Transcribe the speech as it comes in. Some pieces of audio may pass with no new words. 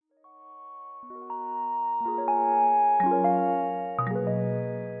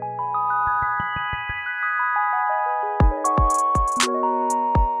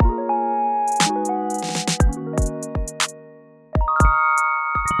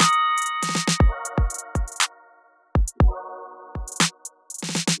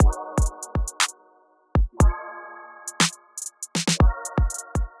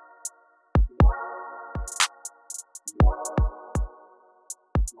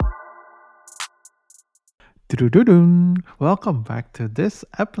Doo-doo-doo-doo. Welcome back to this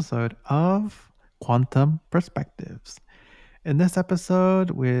episode of Quantum Perspectives. In this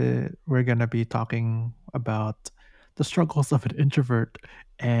episode, we're going to be talking about the struggles of an introvert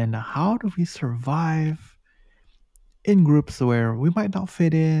and how do we survive in groups where we might not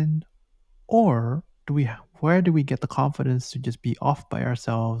fit in, or where do we get the confidence to just be off by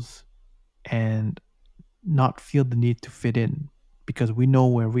ourselves and not feel the need to fit in because we know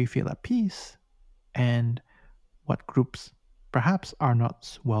where we feel at peace and what groups perhaps are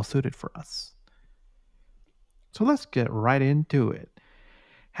not well suited for us. So let's get right into it.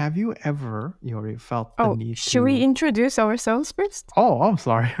 Have you ever, Yori, felt the Oh, need should we to? introduce ourselves first? Oh, I'm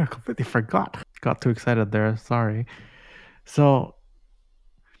sorry. I completely forgot. Got too excited there. Sorry. So,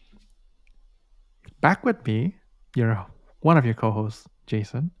 back with me, you're one of your co hosts,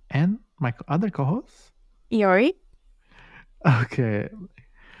 Jason, and my other co host. Iori? Okay.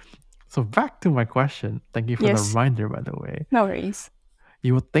 So, back to my question. Thank you for the Yes, reminder, by the way. no worries.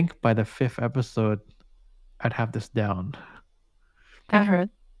 You would think by the fifth episode, I'd have this down. I heard.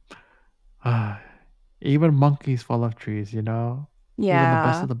 Ah, even monkeys fall off trees, you know? Even the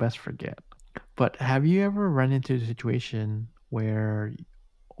best Yeah. of the best forget. But have you ever run into a situation where,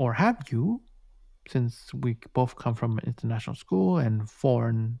 or have you, since we both come from an international school and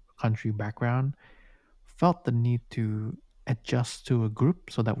foreign country background, felt the need to adjust to a group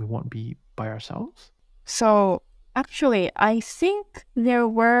so that we won't be by ourselves? So, actually, I think there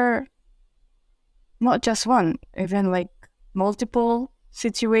were not just one, even like multiple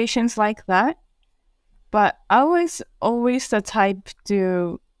situations like that. But I was always the type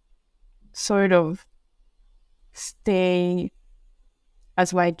to sort of stay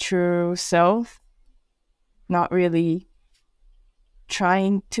as my true self, not really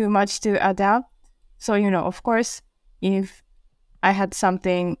trying too much to adapt. So, of course, if I had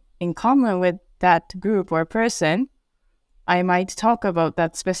something in common with that group or person, I might talk about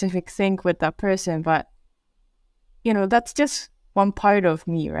that specific thing with that person. But, that's just one part of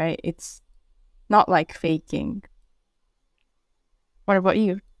me, right? It's not like faking. What about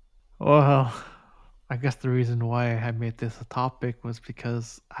you? Well, I guess the reason why I made this a topic was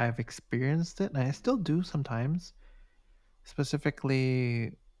because I've experienced it and I still do sometimes,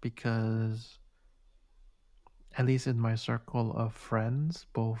 specifically because at least in my circle of friends,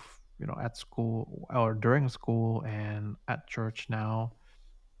 both at school or during school and at church now,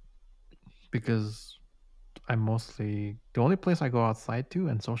 because I'm mostly the only place I go outside to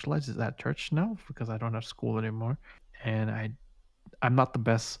and socialize is at church now because I don't have school anymore, and I'm not the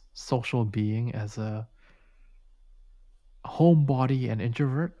best social being as a homebody and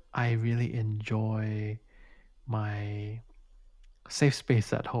introvert. I really enjoy my safe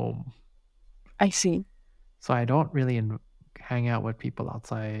space at home, I see. so I don't really hang out with people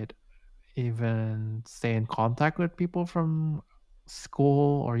outside, even stay in contact with people from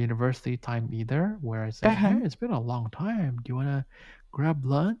school or university time either, where I say, hey, Uh-huh. it's been a long time. Do you want to grab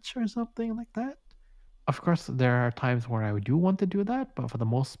lunch or something like that? Of course, there are times where I do want to do that, but for the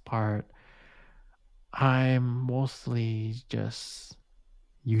most part, I'm mostly just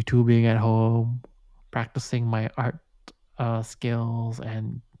YouTubing at home, practicing my art skills,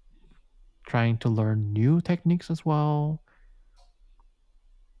 and trying to learn new techniques as well,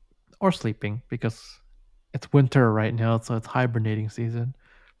 or sleeping because it's winter right now, so it's hibernating season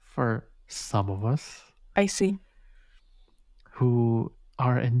for some of us I see. who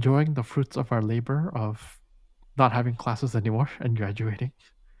are enjoying the fruits of our labor of not having classes anymore and graduating.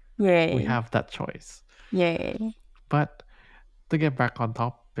 We Yay. have that choice. Yay. But to get back on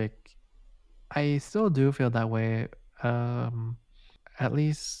topic, I still do feel that way. Um, at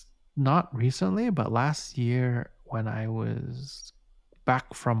least not recently, but last year when I was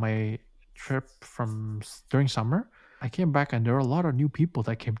back from my trip during summer, I came back and there were a lot of new people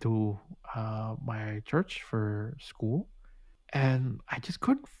that came to my church for school, and I just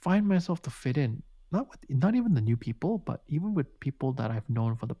couldn't find myself to fit in. Not even the new people, but even with people that I've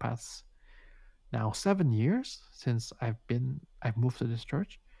known for the past now 7 years since I've moved to this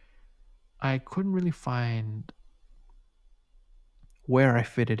church. I couldn't really find where I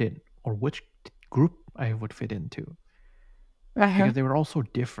fitted in or which group I would fit into Uh-huh. because they were all so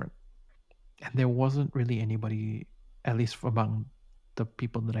different. And there wasn't really anybody, at least among the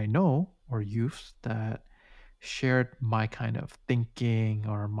people that I know or youths, that shared my kind of thinking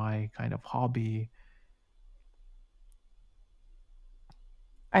or my kind of hobby.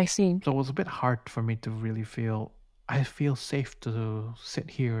 I see. So it was a bit hard for me to really feel I feel safe to sit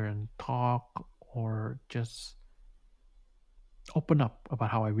here and talk or just open up about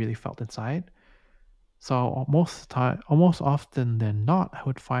how I really felt inside. So most time, almost often than not, I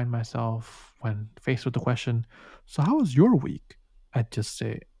would find myself when faced with the question, "So how was your week?" I'd just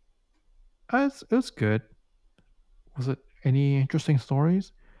say, it was good. Was it any interesting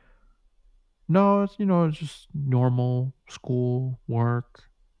stories? No, it's just normal school, work,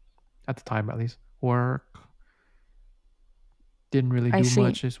 at the time at least. Work, didn't really I do see.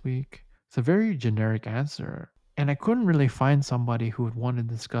 much this week. It's a very generic answer. And I couldn't really find somebody who would want to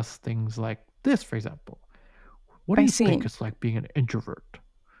discuss things like this, for example. What do I you think see. it's like being an introvert?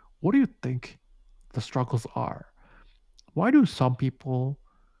 What do you think the struggles are? Why do some people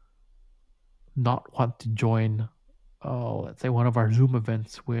not want to join, let's say, one of our Zoom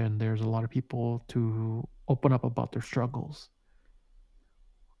events when there's a lot of people to open up about their struggles?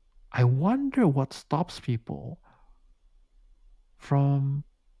 I wonder what stops people from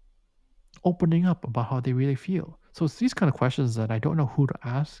opening up about how they really feel. So it's these kind of questions that I don't know who to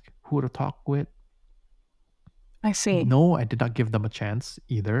ask, who to talk with. I see. No, I did not give them a chance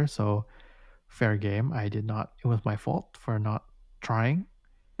either. So fair game. I did not. It was my fault for not trying.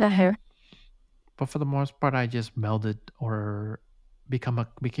 Uh-huh. But for the most part, I just melded or became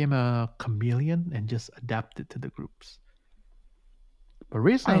a chameleon and just adapted to the groups. But I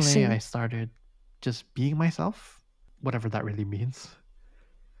recently, I see. started just being myself, whatever that really means.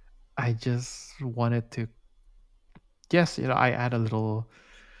 I just wanted to, yes, I add a little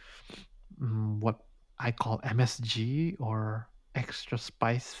what I call MSG or extra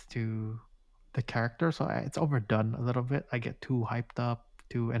spice to the character. So it's overdone a little bit. I get too hyped up,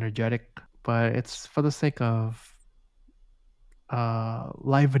 too energetic, but it's for the sake of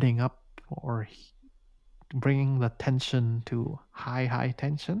livening up or bringing the tension to high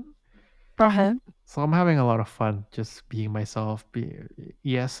tension. Uh-huh. So I'm having a lot of fun just being myself.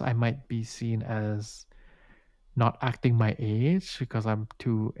 Yes, I might be seen as not acting my age because I'm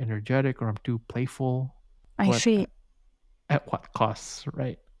too energetic or I'm too playful, I but see. at what costs,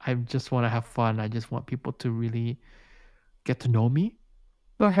 right? I just want to have fun. I just want people to really get to know me.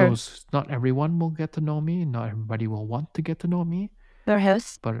 Uh-huh. Those not everyone will get to know me. Not everybody will want to get to know me. Uh-huh.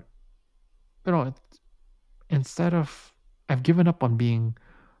 But you know, instead of I've given up on being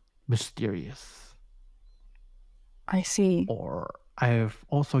mysterious, I see. or I've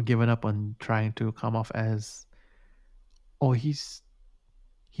also given up on trying to come off as, oh, he's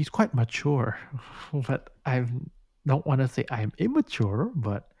quite mature. But I don't want to say I'm immature,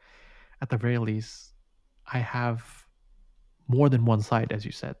 but at the very least, I have more than one side, as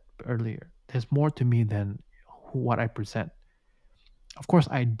you said earlier. There's more to me than what I present. Of course,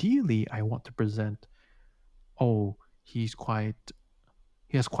 ideally, I want to present, oh, he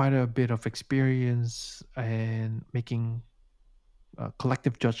has quite a bit of experience in making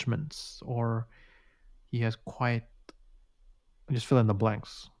collective judgments, or he has quite, just fill in the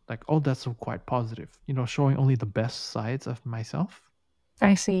blanks. Like, oh, that's so quite positive. Showing only the best sides of myself.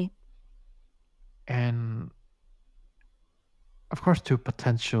 I see. And of course, to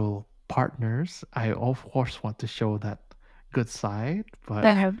potential partners, I of course want to show that good side, but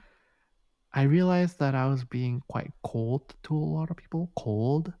Uh-huh. I realized that I was being quite cold to a lot of people.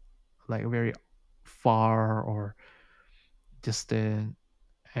 Cold, like very far or distant.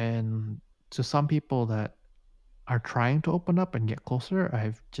 And to some people that are trying to open up and get closer,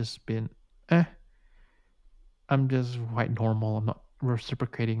 I've just been, eh, I'm just quite normal. I'm not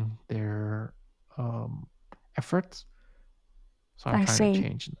reciprocating their um, efforts. So I'm I trying to see.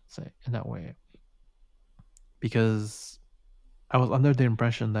 change in that way because I was under the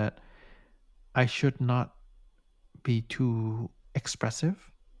impression that I should not be too expressive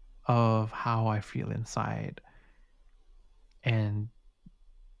of how I feel inside and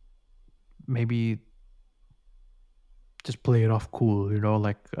maybe just play it off cool,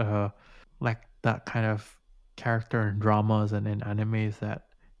 like that kind of character in dramas and in animes that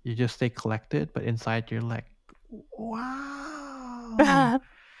you just stay collected, but inside you're like, wow.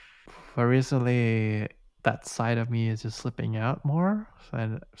 But recently, that side of me is just slipping out more,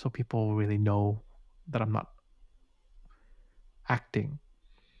 and so people really know that I'm not acting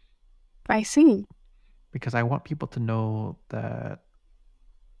I see. because I want people to know that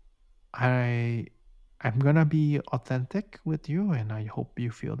I I'm gonna be authentic with you, and I hope you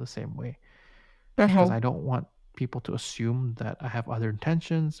feel the same way. Because Uh-huh. I don't want people to assume that I have other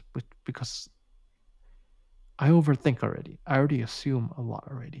intentions, because I overthink already. I already assume a lot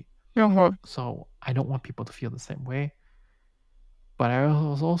already. Uh-huh. So I don't want people to feel the same way. But I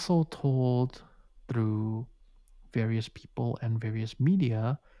was also told through various people and various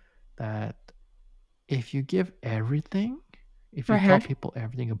media that if you give everything, if you tell Uh-huh. people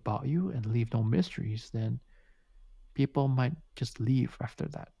everything about you and leave no mysteries, then people might just leave after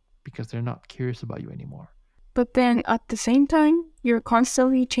that because they're not curious about you anymore. But then at the same time, you're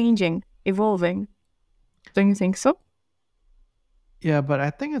constantly changing, evolving. Don't you think so? Yeah, but I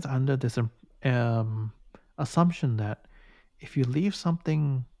think it's under this um, assumption that if you leave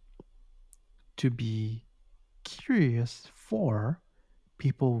something to be curious for,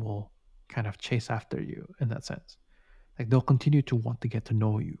 people will kind of chase after you in that sense. Like they'll continue to want to get to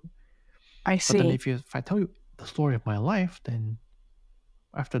know you. I But then see. if I tell you the story of my life, then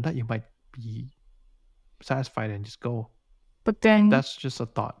after that you might be satisfied and just go. But then That's just a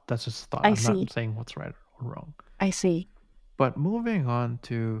thought. That's just a thought. I I'm not see. saying what's right or wrong. I see. But moving on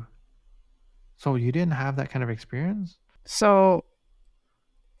to, so you didn't have that kind of experience? So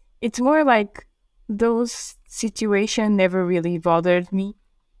it's more like those situation never really bothered me.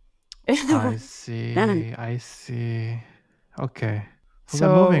 I see. I see. Okay. So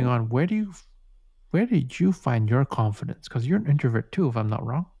then moving So on, where did you find your confidence? Because you're an introvert too, if I'm not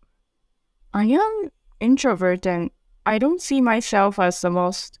wrong. I am introvert and I don't see myself as the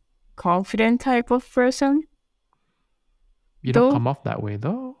most confident type of person. You don't Though, come off that way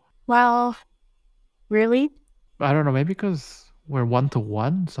though. well, really? I don't know, maybe because we're one to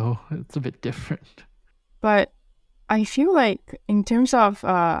one, so it's a bit different. But I feel like in terms of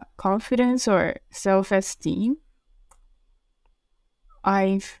confidence or self-esteem,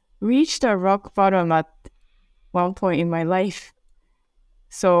 I've reached a rock bottom at one point in my life.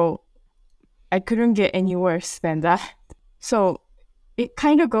 So I couldn't get any worse than that. So it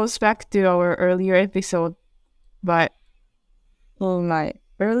kind of goes back to our earlier episode, but in my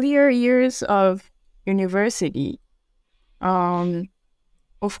earlier years of university, um,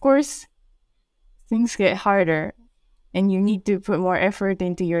 of course, things get harder and you need to put more effort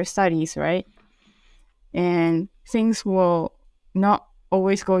into your studies, right? And things will not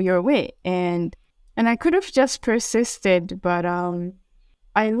always go your way. And I could have just persisted, but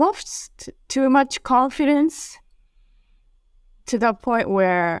I lost too much confidence to the point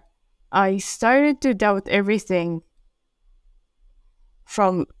where I started to doubt everything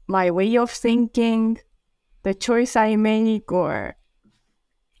from my way of thinking, the choice I make, or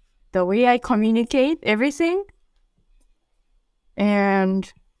the way I communicate, everything.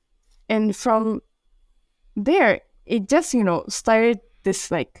 And and from there, it just, started this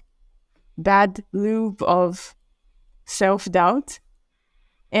like bad loop of self-doubt.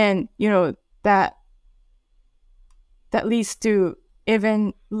 And, that that leads to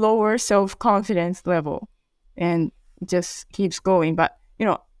even lower self-confidence level and just keeps going. But,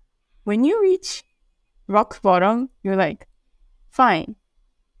 when you reach rock bottom, you're like, fine,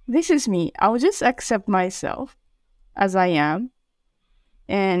 this is me. I'll just accept myself as I am.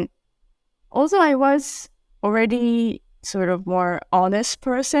 And also, I was already sort of more honest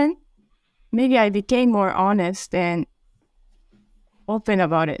person. Maybe I became more honest and open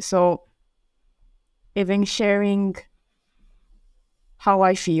about it. So even sharing how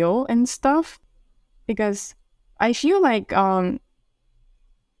I feel and stuff, because I feel like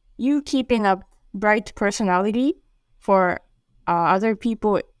you keeping a bright personality for other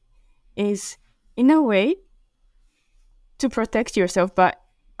people is in a way to protect yourself, but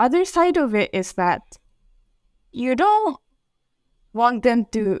other side of it is that you don't want them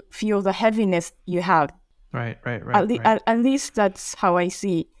to feel the heaviness you have. Right, right, right, right. At least that's how I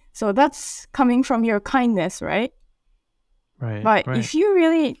see. So that's coming from your kindness, right? Right, But right. if you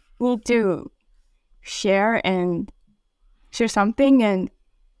really need to share and share something and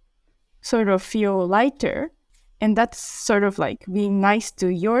sort of feel lighter, and that's sort of like being nice to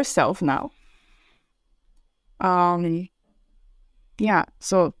yourself now. Um, yeah,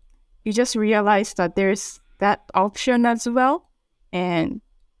 so you just realize that there's that option as well, and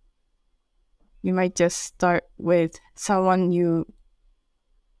you might just start with someone you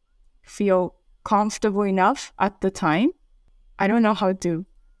feel comfortable enough at the time. I don't know how to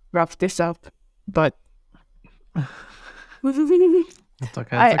wrap this up, but It's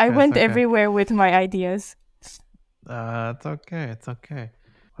okay, it's I okay, it's went okay. everywhere with my ideas. It's okay, it's okay.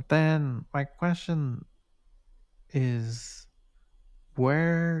 But then my question is,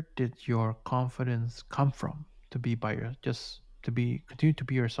 where did your confidence come from to be by your just to be continue to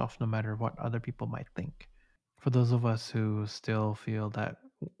be yourself no matter what other people might think? For those of us who still feel that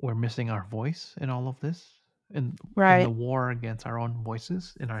we're missing our voice in all of this, in the Right. war against our own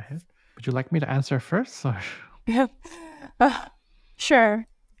voices in our head. Would you like me to answer first? Or Uh, sure.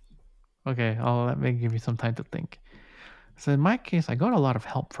 okay, I'll let me give you some time to think. So in my case, I got a lot of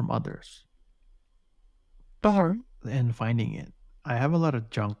help from others Uh-huh. in finding it. I have a lot of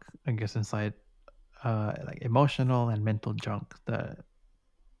junk, I guess, inside, like emotional and mental junk that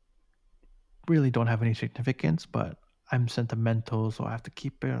really don't have any significance, but I'm sentimental, so I have to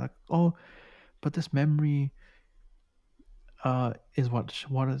keep it. Like, oh, but this memory is what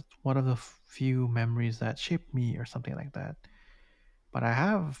is one of the few memories that shaped me, or something like that. But I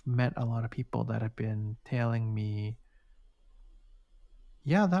have met a lot of people that have been telling me,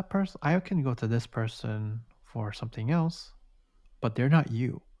 yeah, that person, I can go to this person for something else, but they're not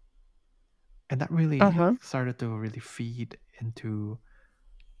you. And that really Uh-huh. started to really feed into,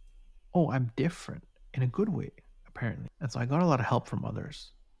 oh, I'm different in a good way, apparently. And so I got a lot of help from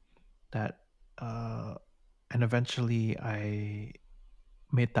others that, uh, and eventually I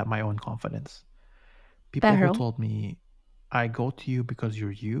made that my own confidence. People who Uh-huh. told me, I go to you because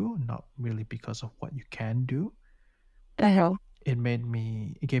you're you, not really because of what you can do. Uh-huh. It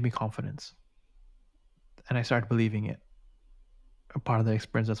gave me confidence. And I started believing it. A part of the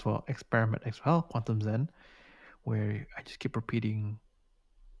experience as well, experiment as well, quantum zen, where I just keep repeating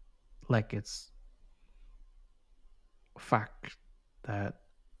like it's fact that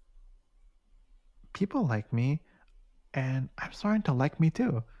people like me, and I'm starting to like me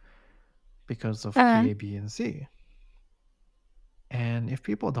too because of Uh, the A, B, and C. And if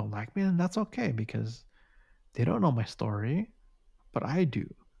people don't like me, then that's okay because they don't know my story, but I do.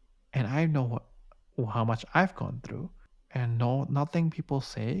 And I know how much I've gone through. And no, nothing people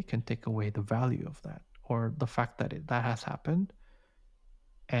say can take away the value of that, or the fact that that has happened.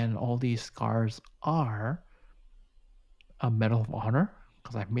 And all these scars are a medal of honor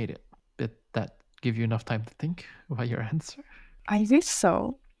because I've made it. Did that give you enough time to think about your answer? I think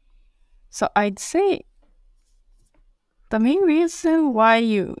so. So I'd say the main reason why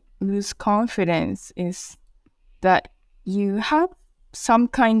you lose confidence is that you have some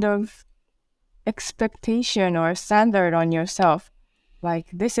kind of expectation or standard on yourself. Like,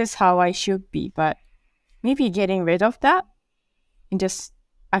 this is how I should be, but maybe getting rid of that and just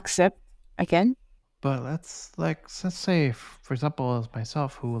accept again. But let's say, for example, as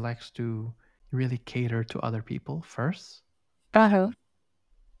myself, who likes to really cater to other people first, Uh-huh.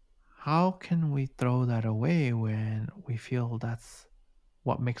 how can we throw that away when we feel that's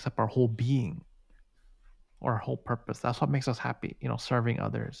what makes up our whole being or our whole purpose? That's what makes us happy, serving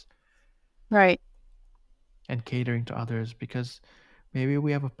others Right. and catering to others, because maybe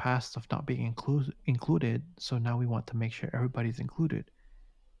we have a past of not being included, so now we want to make sure everybody's included,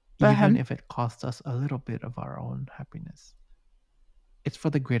 even Uh-huh. if it costs us a little bit of our own happiness. It's for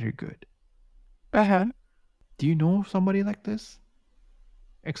the greater good. Uh-huh. Do you know somebody like this?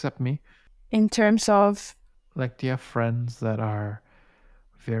 Except me? In terms of, Like, do you have friends that are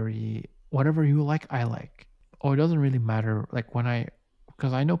very, whatever you like, I like? Or it doesn't really matter. Like,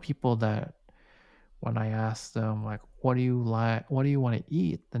 because I know people that when I ask them, like, what do you like? What do you want to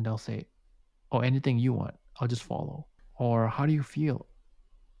eat? Then they'll say, oh, anything you want. I'll just follow. Or how do you feel?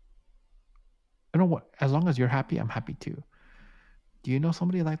 You know what? As long as you're happy, I'm happy too. Do you know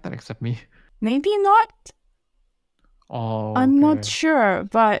somebody like that except me? maybe not. Oh, I'm not okay. sure,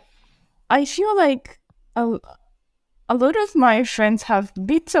 but I feel like a, a lot of my friends have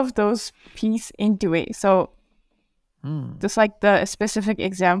bits of those piece into it. So Hmm. just like the specific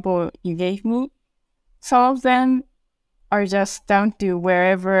example you gave me, some of them are just down to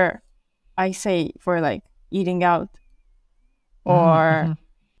wherever I say for like eating out, or Mm-hmm.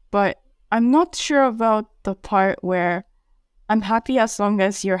 but I'm not sure about the part where I'm happy as long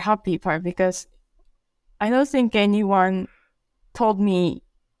as you're happy part, because I don't think anyone told me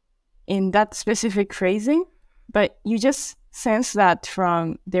in that specific phrasing, but you just sense that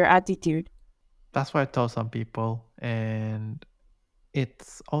from their attitude. That's what I tell some people. And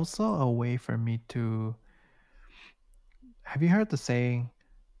it's also a way for me to. Have you heard the saying,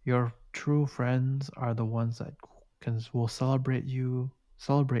 your true friends are the ones that will celebrate your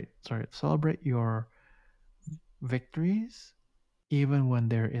victories even when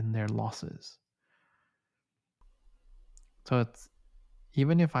they're in their losses. So it's,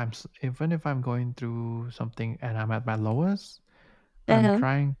 even if I'm going through something and I'm at my lowest, I'm Uh-huh.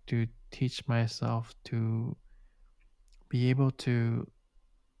 trying to teach myself to be able to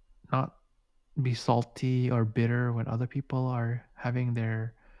not be salty or bitter when other people are having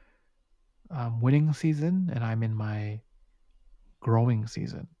their winning season and I'm in my growing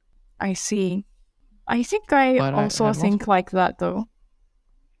season. I see. I think I But also I'm think also, like that though.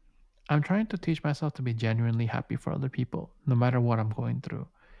 I'm trying to teach myself to be genuinely happy for other people, no matter what I'm going through.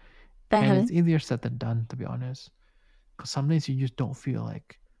 And Uh-huh. it's easier said than done, to be honest. Because some days you just don't feel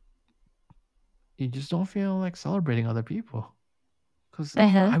like celebrating other people. Because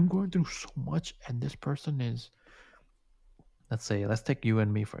Uh-huh. I'm going through so much, and this person is, let's take you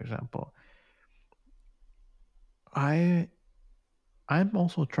and me for example. I I'm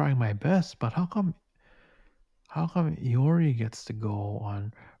also trying my best, but how come Iori gets to go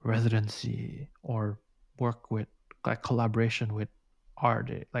on residency or work with like collaboration with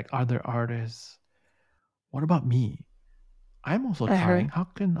like other artists? What about me? I'm also Uh-huh. trying. How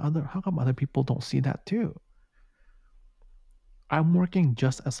come other people don't see that too? I'm working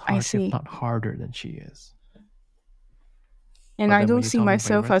just as I hard, if see. not harder than she is. And But I then when don't you see tell me about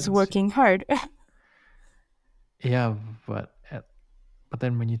your myself as residency, working hard. yeah, but but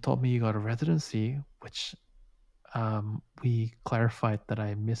then when you told me you got a residency, which we clarified that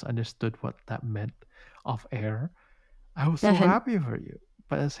I misunderstood what that meant off air, I was so Uh-huh. happy for you.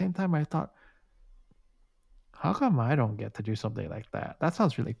 But at the same time, I thought, how come I don't get to do something like that? That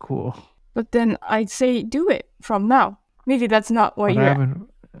sounds really cool. But then I'd say do it from now. Maybe that's not what But I you're haven't,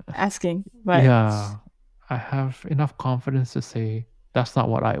 asking, but yeah, I have enough confidence to say that's not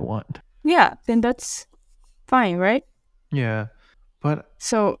what I want. yeah, then that's fine, right? Yeah, but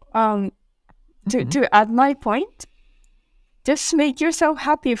So, mhm. to add my point, just make yourself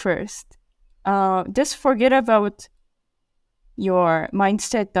happy first. Just forget about your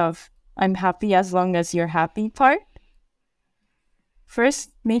mindset of I'm happy as long as you're happy part.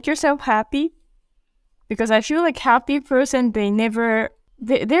 First, make yourself happy because I feel like happy person they're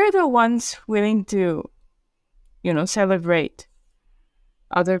the ones willing to celebrate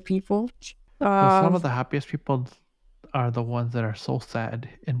other people. Well, some of Um, the happiest people are the ones that are so sad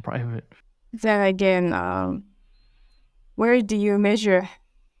in private. then again, where do you measure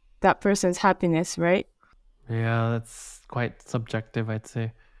that person's happiness, right? Yeah, that's quite subjective, I'd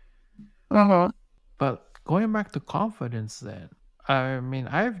say. Uh-huh. But going back to confidence, then, I mean,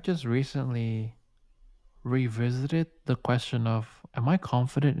 I've just recently revisited the question of, am I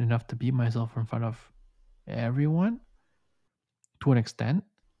confident enough to be myself in front of everyone to an extent?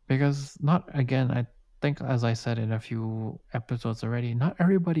 Because, not again, I think, as I said in a few episodes already, not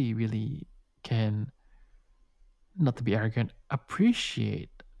everybody really can, not to be arrogant,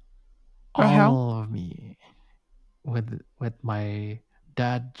 appreciate Uh-huh. all of me with my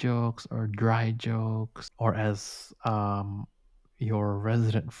dad jokes or dry jokes, or as your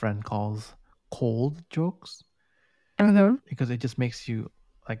resident friend calls, cold jokes, Uh-huh. because it just makes you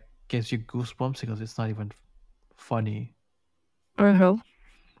like, gives you goosebumps because it's not even funny. Uh-huh.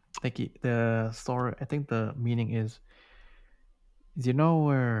 Like the story, I think the meaning is, you know,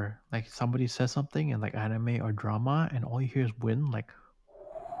 where like somebody says something in like anime or drama and all you hear is wind, like,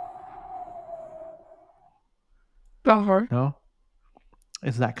 Uh-huh. no,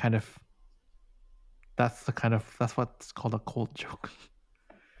 it's that kind of, that's what's called a cold joke.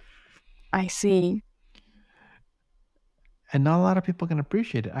 I see. And not a lot of people can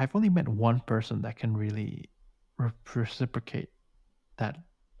appreciate it. I've only met one person that can really reciprocate that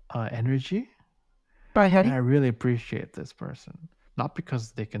energy, and Uh-huh. I really appreciate this person. Not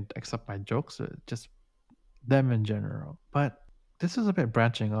because they can accept my jokes, just them in general. But this is a bit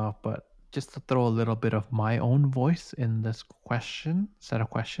branching off. But just to throw a little bit of my own voice in this set of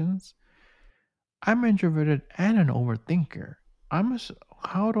questions, I'm introverted and an overthinker.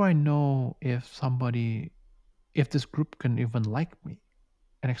 How do I know if this group can even like me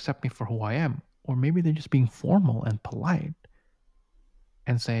and accept me for who I am? Or maybe they're just being formal and polite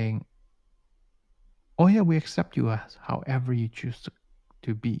and saying, oh, yeah, we accept you as however you choose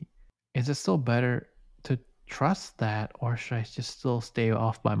to be. Is it still better to trust that, or should I just still stay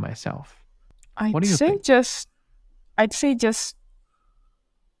off by myself? What I'd do you say think? just I'd say just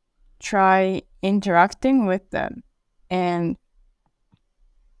try interacting with them. And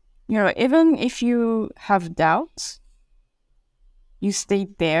even if you have doubts, you stay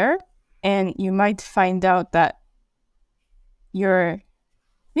there and you might find out that your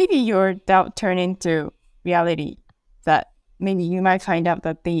maybe your doubt turn into reality, that maybe you might find out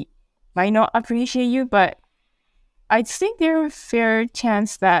that they might not appreciate you, but I'd think there's a fair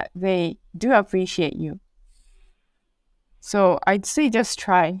chance that they do appreciate you. So I'd say just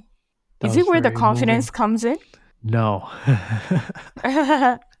try. That Is was it where the very confidence moving. comes in? No.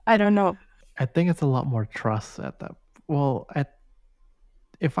 I don't know. I think it's a lot more trust at that. Well,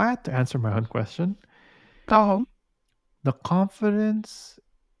 if I had to answer my own question, Oh, the confidence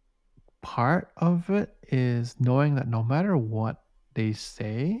part of it is knowing that no matter what they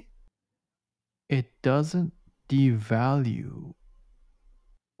say, it doesn't devalue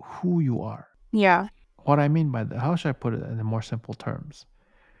who you are. yeah. What I mean by that, how should I put it in more simple terms?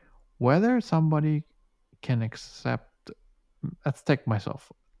 whether somebody can accept, let's take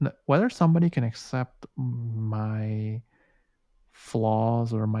myself, whether somebody can accept my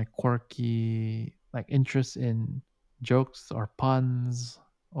flaws or my quirky like interest in jokes or puns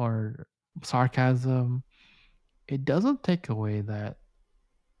or sarcasm, it doesn't take away that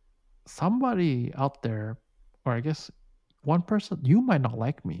somebody out there, or I guess one person, you might not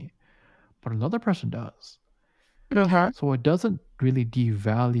like me, but another person does. Uh-huh. So it doesn't really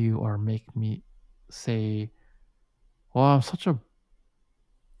devalue or make me say, "Well, I'm such a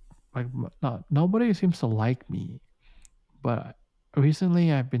like not nobody seems to like me." But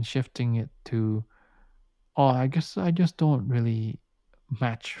recently, I've been shifting it to, "Oh, I guess I just don't really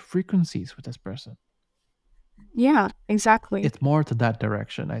match frequencies with this person." Yeah, exactly. It's more to that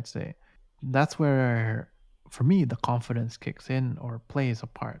direction, I'd say. That's where, for me, the confidence kicks in or plays a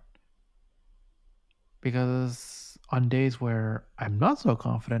part. Because on days where I'm not so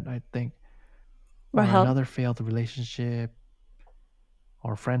confident, I think, or Well, another failed relationship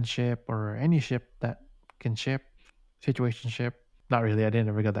or friendship or any ship that can ship, situationship. Not really, I didn't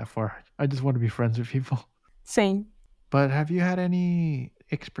ever get that far. I just want to be friends with people. same. But have you had any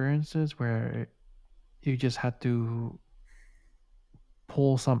experiences where you just had to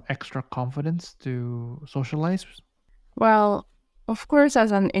pull some extra confidence to socialize? Well, of course,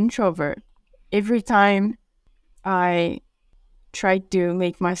 as an introvert, every time I try to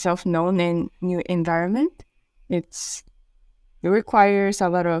make myself known in new environment, it's it requires a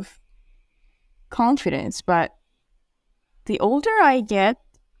lot of confidence. But the older I get,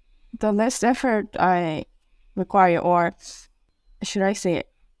 the less effort I require, or should I say,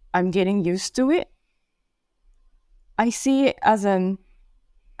 I'm getting used to it. I see it as an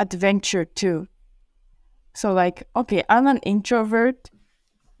adventure too. So like, okay, I'm an introvert,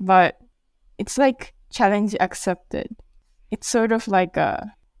 but it's like challenge accepted. It's sort of like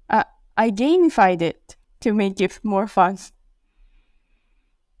a I gamified it to make it more fun, Okay.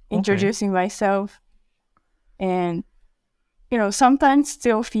 introducing myself, and sometimes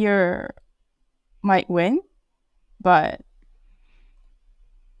still fear might win, but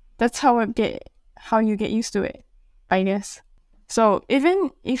that's how you get used to it, I guess. So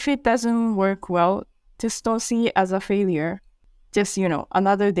even if it doesn't work well, just don't see it as a failure. Just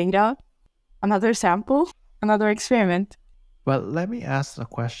another data, another sample, another experiment. Well, let me ask a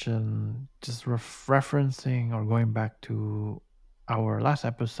question, just referencing or going back to our last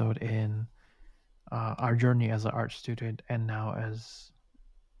episode in our journey as an art student and now as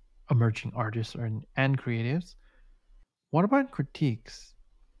emerging artists and creatives. What about critiques?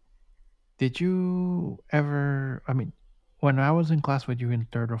 Did you ever? I mean, when I was in class with you in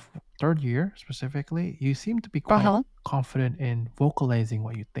third year specifically, you seemed to be quite Uh-huh. confident in vocalizing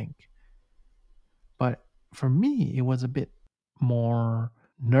what you think. But for me, it was a bit more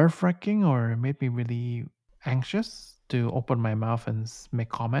nerve wracking, or it made me really anxious to open my mouth and make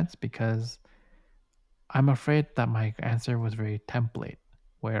comments because I'm afraid that my answer was very template,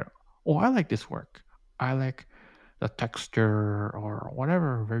 where, oh, I like this work. I like the texture or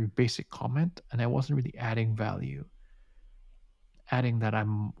whatever, very basic comment. And I wasn't really adding value, adding that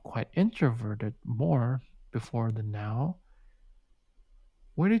I'm quite introverted more before than now.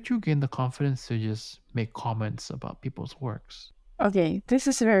 Where did you gain the confidence to just make comments about people's works? Okay, this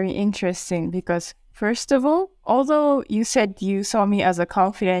is very interesting because first of all, although you said you saw me as a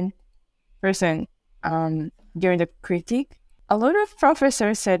confident person during the critique, a lot of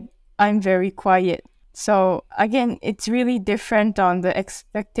professors said I'm very quiet. So again, it's really different on the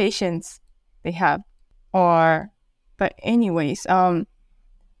expectations they have. Or, but anyways, I've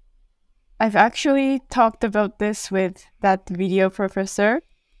actually talked about this with that video professor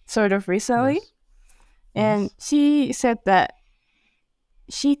sort of recently, Yes. and Yes. she said that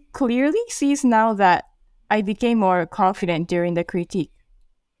she clearly sees now that I became more confident during the critique,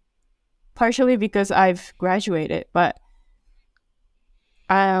 partially because I've graduated, but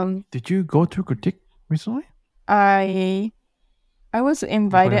um, Did you go to critique recently? I I was You got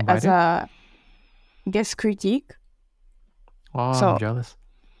invited as invited? a guest critique. Oh, I'm So jealous.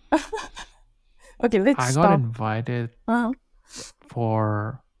 okay, let's I got stop. invited Uh,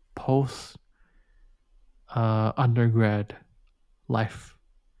 for post undergrad life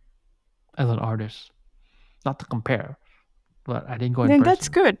as an artist. Not to compare, but I didn't go in then that's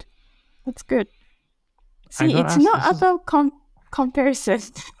person. good. That's good. I See, got it's asked not this is about comparison.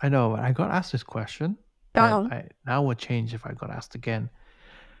 I know, but I got asked this question that Um, I now would change if I got asked again.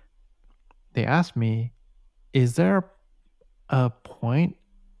 They asked me, is there a point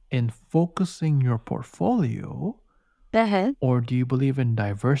in focusing your portfolio, uh-huh. or do you believe in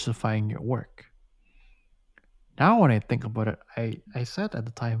diversifying your work? Now when I think about it, I said at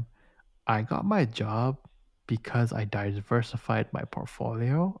the time, I got my job because I diversified my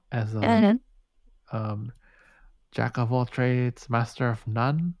portfolio as a Uh-huh. um, jack of all trades, master of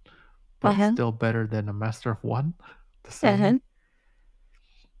none, but Uh-huh. still better than a master of one, the saying. Uh-huh.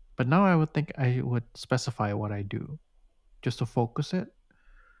 But now I would think I would specify what I do just to focus it.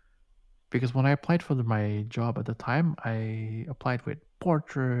 Because when I applied for my job at the time, I applied with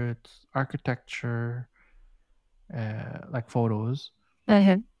portraits, architecture, like photos,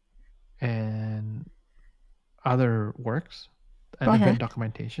 Uh-huh. and other works and Uh-huh. event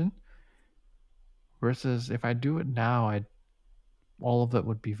documentation. Versus if I do it now, I all of it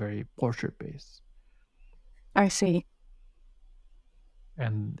would be very portrait based. I see.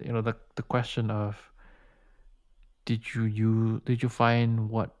 And the question of did you find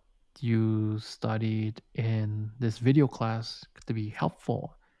what you studied in this video class to be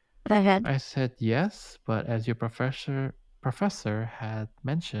helpful? Uh-huh. I said yes, but as your professor had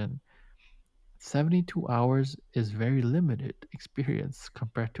mentioned, 72 hours is very limited experience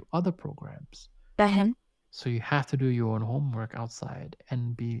compared to other programs. Uh-huh. So you have to do your own homework outside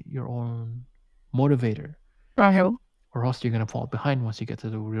and be your own motivator, Uh-huh. or else you're gonna fall behind once you get to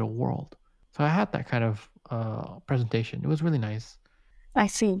the real world. So I had that kind of presentation. It was really nice, I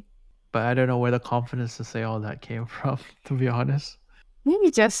see. but I don't know where the confidence to say all that came from, to be honest.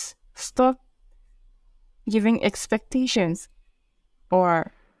 Maybe just stop giving expectations.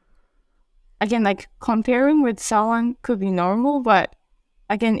 Or again, like comparing with someone could be normal, but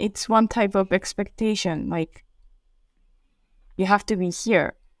again, it's one type of expectation. Like you have to be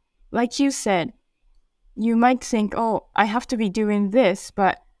here. Like you said, you might think, oh, I have to be doing this,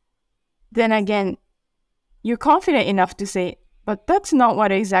 but then again, you're confident enough to say, but that's not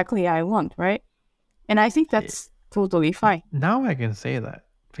what exactly I want, right? And I think Eh, that's totally fine. Now I can say that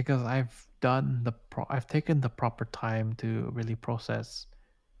because I've taken the proper time to really process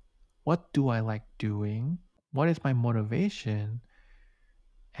what do I like doing, what is my motivation,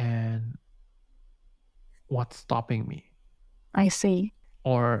 and what's stopping me. I see.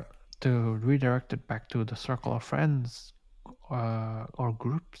 Or to redirect it back to the circle of friends or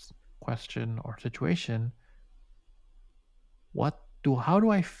groups question or situation, how do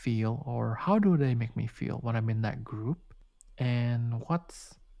I feel, or how do they make me feel when I'm in that group, and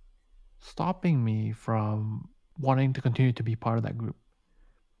what's stopping me from wanting to continue to be part of that group?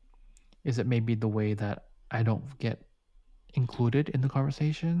 Is it maybe the way that I don't get included in the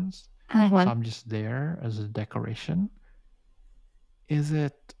conversations, so Uh-huh. I'm just there as a decoration? Is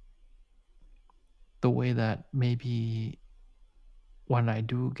it the way that maybe when I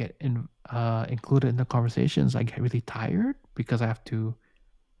do get included in the conversations, I get really tired because I have to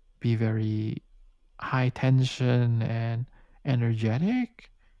be very high tension and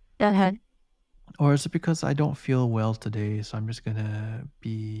energetic? Uh-huh. Or is it because I don't feel well today, so I'm just gonna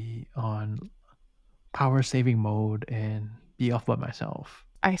be on power saving mode and be off by myself?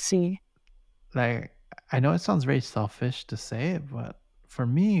 I see. Like, I know it sounds very selfish to say it, but for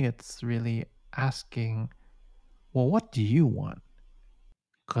me, it's really asking, well, what do you want?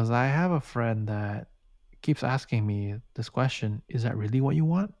 Because I have a friend that keeps asking me this question: is that really what you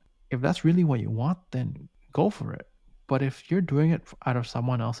want? If that's really what you want, then go for it. But if you're doing it out of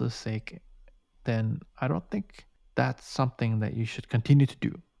someone else's sake, then I don't think that's something that you should continue to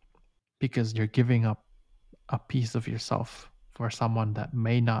do, because you're giving up a piece of yourself for someone that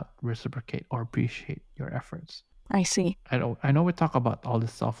may not reciprocate or appreciate your efforts. I see. I know we talk about all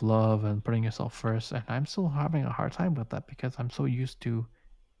this self-love and putting yourself first, and I'm still having a hard time with that because I'm so used to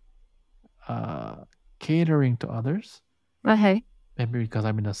uh, catering to others. Uh-huh. Maybe because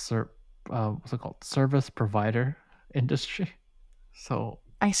I'm in a what's it called, service provider industry. So,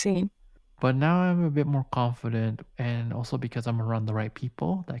 I see. but now I'm a bit more confident, and also because I'm around the right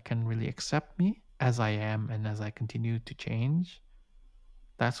people that can really accept me as I am and as I continue to change.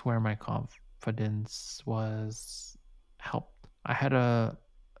 That's where my confidence was helped. I had a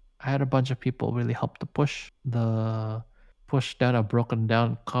bunch of people really help to push down a broken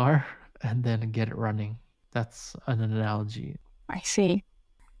down car and then get it running. That's an analogy. I see.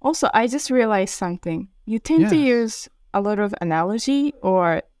 Also, I just realized something. You tend to Yes. use a lot of analogy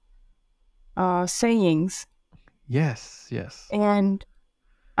or sayings, Yes. Yes. and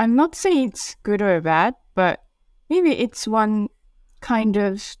I'm not saying it's good or bad, but maybe it's one kind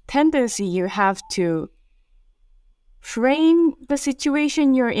of tendency you have to frame the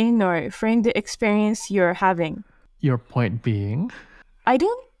situation you're in or frame the experience you're having. Your point being, I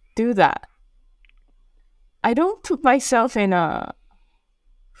don't do that. I don't put myself in a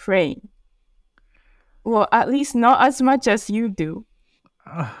frame. Well, at least not as much as you do.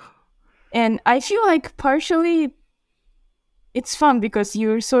 uh, And I feel like partially it's fun because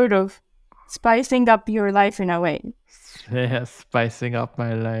you're sort of spicing up your life in a way. Yeah, spicing up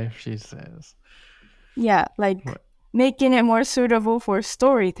my life, she says. Yeah, like What? making it more suitable for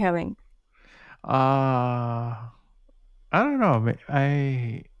storytelling. Uh I don't know.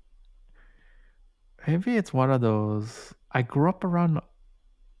 I maybe it's one of those. I grew up around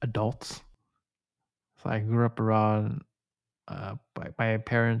adults, so I grew up around my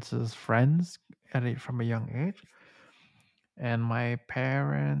parents' friends from a young age, and my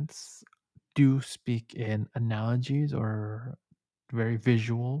parents do speak in analogies or very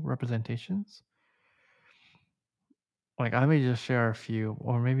visual representations. Like, let me just share a few,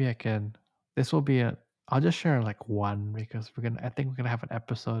 or maybe I can. This will be a. I'll just share like one because we're gonna. I think we're gonna have an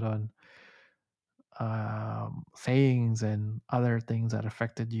episode on sayings and other things that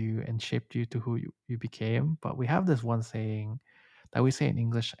affected you and shaped you to who you became. But we have this one saying that we say in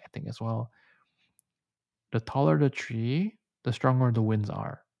English, I think, as well. The taller the tree, the stronger the winds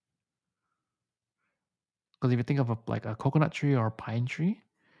are. Because if you think of like a coconut tree or a pine tree,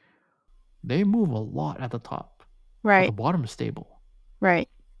 they move a lot at the top, but the Right, bottom is stable. right.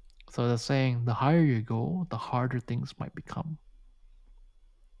 So they're saying the higher you go, the harder things might become.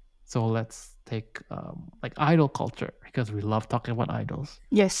 So let's take like idol culture because we love talking about idols.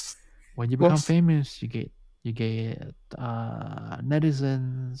 Yes, When you become yes. famous, you get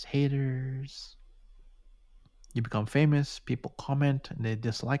netizens, haters. You become famous, people comment and they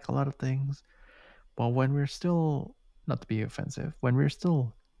dislike a lot of things. But when we're still, not to be offensive, when we're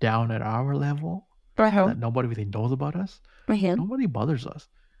still down at our level, Uh-huh. that nobody really knows about us, Uh-huh. nobody bothers us.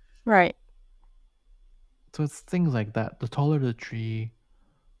 Right. So it's things like that. The taller the tree,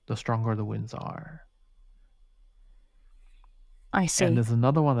 the stronger the winds are. I And see. there's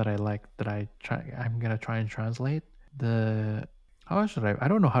another one that I like that I'm gonna try and translate. The how should I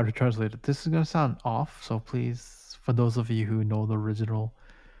don't know how to translate it. This is gonna sound off, so please, for those of you who know the original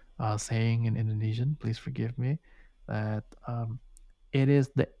saying in Indonesian, please forgive me. That it is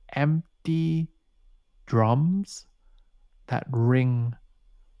the empty drums that ring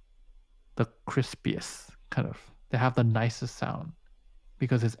the crispiest, kind of. They have the nicest sound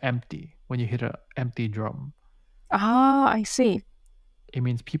because it's empty. When you hit an empty drum, Ah, I see. it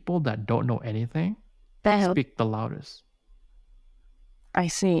means people that don't know anything Uh-huh. speak the loudest. I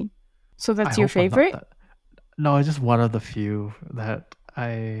see. So I that's your hope I'm not favorite? that. No, it's just one of the few that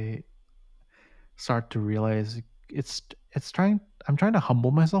I start to realize it's trying. I'm trying to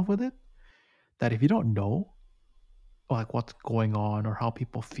humble myself with it. That if you don't know like what's going on or how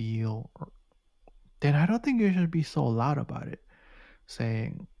people feel, then I don't think you should be so loud about it.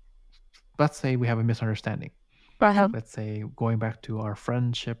 Saying, let's say we have a misunderstanding. Uh-huh. Let's say going back to our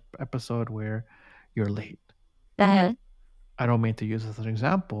friendship episode where you're late. Uh-huh. I don't mean to use this as an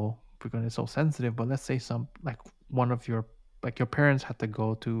example because it's so sensitive, but let's say some like one of your like your parents had to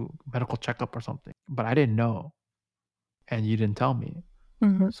go to medical checkup or something, but I didn't know and you didn't tell me.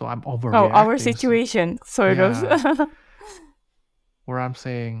 Mm-hmm. So I'm Oh, our overreacting. situation, sort of. Yeah, where I'm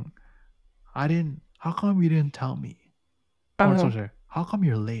saying, I didn't, how come you didn't tell me? Or Uh-huh. sorry, how come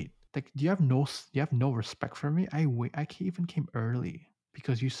you're late? Like, do you have no respect for me? Even came early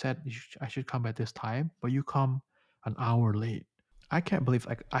because you said I should come at this time, but you come an hour late. I can't believe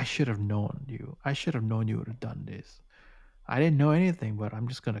like I should have known you. I should have known you would have done this. I didn't know anything, but I'm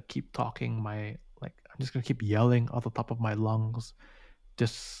just gonna keep talking I'm just gonna keep yelling at the top of my lungs,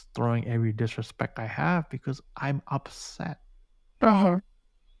 just throwing every disrespect I have because I'm upset. Uh-huh.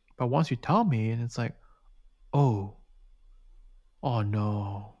 But once you tell me and it's like, oh, oh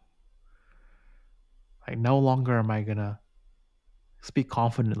no. Like no longer am I gonna speak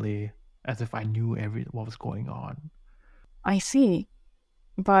confidently as if I knew what was going on. I see.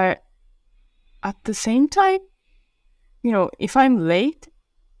 But at the same time, if I'm late,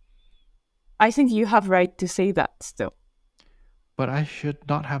 I think you have right to say that still. But I should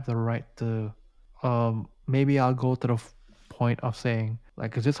not have the right to maybe I'll go to the point of saying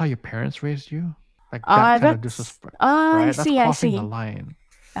like, is this how your parents raised you? Like that kind of disrespect, I right? That's see, I crossing the see. line.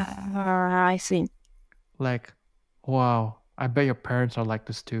 I see. Like, wow, I bet your parents are like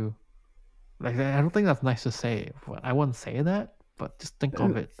this too. Like I don't think that's nice to say. I wouldn't say that, but just think Uh,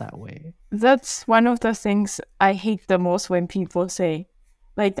 of it that way. That's one of the things I hate the most when people say.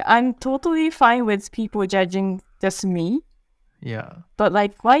 Like, I'm totally fine with people judging just me, Yeah. but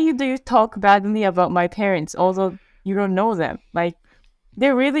like, why do you talk badly about my parents, although you don't know them? Like,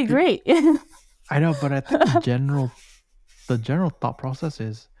 they're really Be- great. I know, but I think the general thought process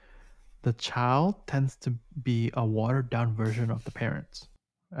is the child tends to be a watered down version of the parents.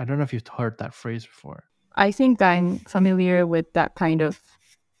 I don't know if you've heard that phrase before. I think I'm familiar with that kind of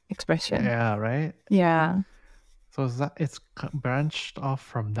expression. Yeah, right? Yeah. So is that it's branched off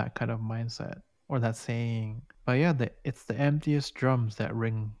from that kind of mindset or that saying. But yeah, it's the emptiest drums that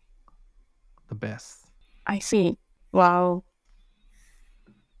ring the best. I see. Wow.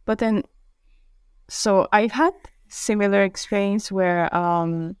 But then, so I've had similar experience where,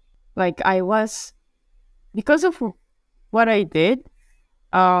 like I was, because of what I did,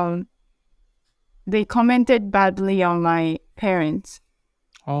 um, they commented badly on my parents.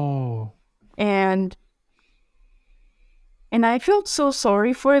 Oh, And I felt so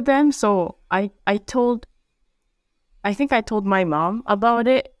sorry for them. So I think I told my mom about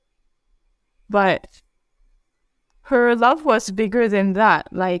it, but her love was bigger than that.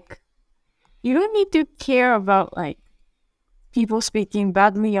 Like, you don't need to care about like people speaking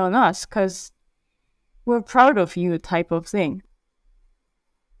badly on us because we're proud of you, type of thing.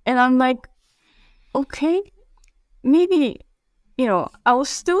 And I'm like, okay, maybe, I'll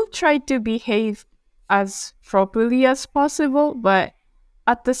still try to behave as properly as possible, but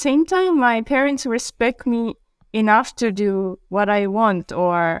at the same time, my parents respect me enough to do what I want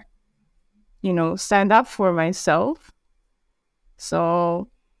or, stand up for myself. So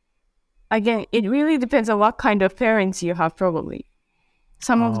again, it really depends on what kind of parents you have, probably.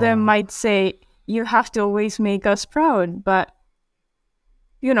 Some of them oh, might say, you have to always make us proud, but,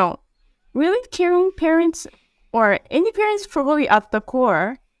 you know, really caring parents or any parents probably at the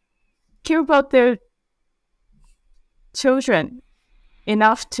core care about their children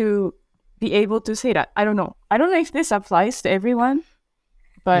enough to be able to say that. I don't know. I don't know if this applies to everyone,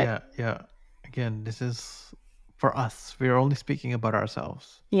 but yeah, yeah. Again, this is for us. We're only speaking about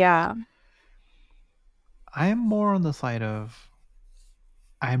ourselves. yeah. I'm more on the side of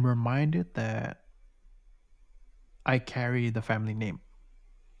I'm reminded that I carry the family name.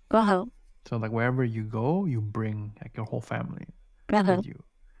 Uh-huh. So like wherever you go, you bring like your whole family Uh-huh. with you.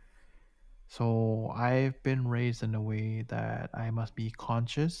 So I've been raised in a way that I must be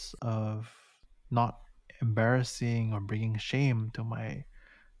conscious of not embarrassing or bringing shame to my.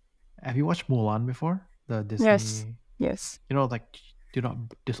 Have you watched Mulan before? The Yes. Disney, Yes. like do not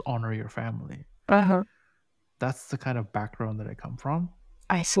dishonor your family. Uh-huh. That's the kind of background that I come from,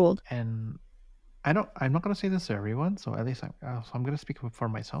 I see. and I don't. I'm not gonna say this to everyone. So at least I'm gonna speak for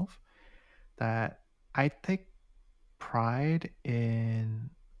myself. That I take pride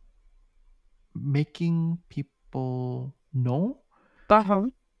in making people know Uh-huh.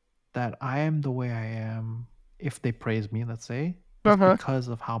 that I am the way I am. If they praise me, let's say, it's Uh-huh. because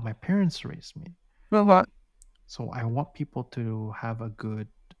of how my parents raised me. Uh-huh. So I want people to have a good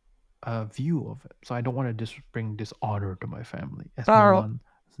view of it. So I don't want to just bring dishonor to my family, as Uh-huh.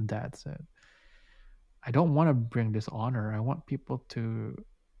 Mulan's dad said. I don't want to bring dishonor. I want people to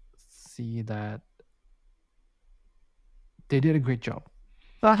see that they did a great job,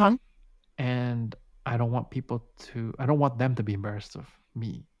 Uh-huh. and I don't want them to be embarrassed of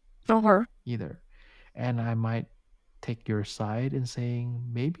me Uh-huh. either. And I might take your side in saying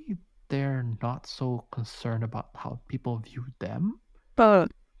maybe they're not so concerned about how people view them, Uh,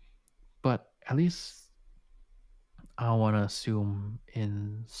 but at least I want to assume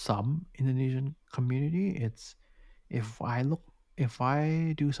in some Indonesian community, it's if I look, if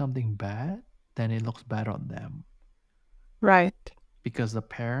I do something bad, then it looks bad on them right. because the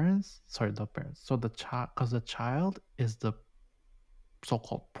parents, so the child, because the child is the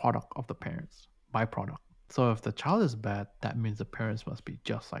so-called product of the parents, byproduct. So if the child is bad, that means the parents must be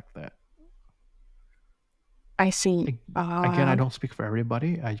just like that. I see. Ag- Again, I don't speak for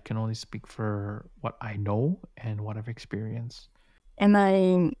everybody. I can only speak for what I know and what I've experienced. And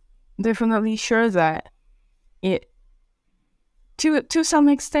I'm definitely sure that it to some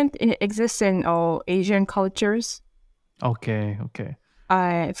extent it exists in all Asian cultures. Okay, okay.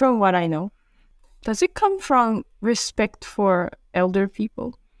 I from what I know. Does it come from respect for elder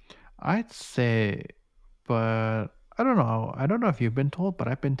people? I'd say, but I don't know. I don't know if you've been told, but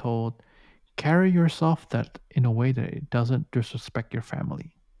I've been told carry yourself that in a way that it doesn't disrespect your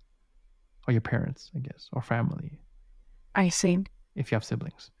family or your parents, I guess, or family I see. if you have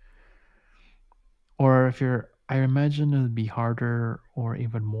siblings. Or if you're, I imagine it'd be harder or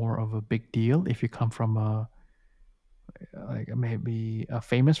even more of a big deal if you come from a like maybe a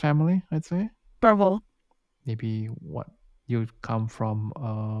famous family. I'd say Bravo. maybe what you come from.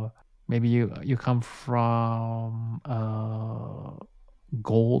 Maybe you come from a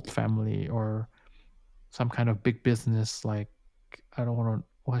gold family or some kind of big business. Like I don't want to.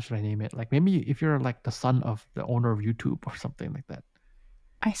 What should I name it? Like maybe if you're like the son of the owner of YouTube or something like that,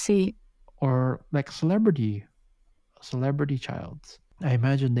 I see. or like celebrity childs. I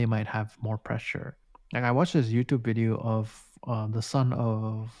imagine they might have more pressure. Like I watched this YouTube video of the son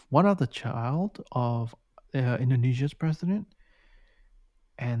of one of the child of Indonesia's president,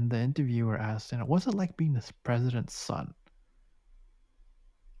 and the interviewer asked, "What's it like being this president's son?"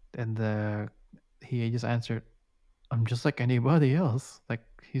 And he just answered, "I'm just like anybody else. Like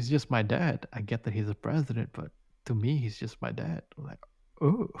he's just my dad. I get that he's a president, but to me, he's just my dad." I'm like,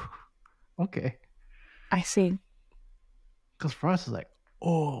 oh, okay. I see. Because for us, it's like,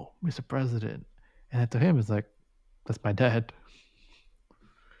 oh, Mr. President, and then to him, it's like, that's my dad.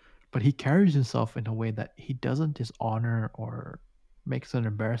 But he carries himself in a way that he doesn't dishonor or makes an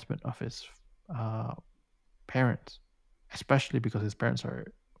embarrassment of his uh, parents, especially because his parents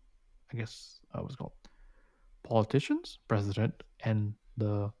are, I guess, what's it called politicians, president, and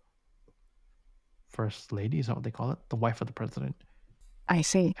the first lady is that what they call it, the wife of the president. I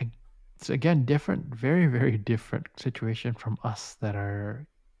see. It's again different, very very different situation from us that are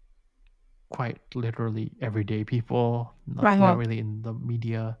quite literally everyday people, not Right. not Well, really in the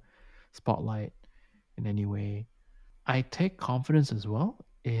media spotlight in any way. I take confidence as well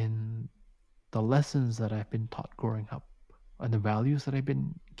in the lessons that I've been taught growing up and the values that I've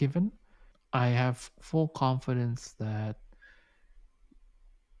been given. I have full confidence that,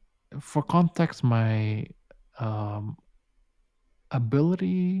 for context, my um,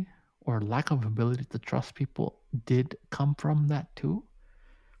 ability or lack of ability to trust people did come from that too,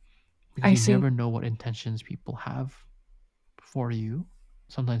 because I you see. never know what intentions people have for you.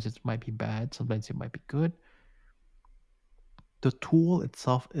 Sometimes it might be bad, sometimes it might be good. The tool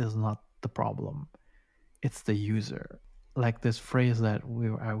itself is not the problem, it's the user. Like this phrase that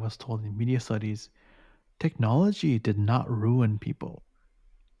I was told in media studies, technology did not ruin people.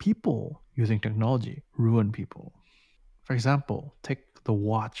 People using technology ruin people. For example, take the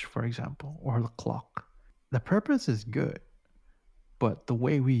watch, for example, or the clock. The purpose is good, but the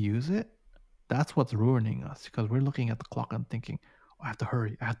way we use it, that's what's ruining us because we're looking at the clock and thinking, oh, I have to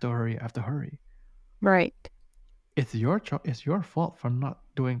hurry, I have to hurry, I have to hurry. Right. It's it's your fault for not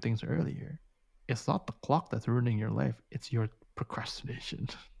doing things earlier. It's not the clock that's ruining your life, it's your procrastination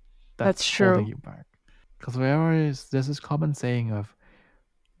That's that's holding true. you back. Because there's this common saying of,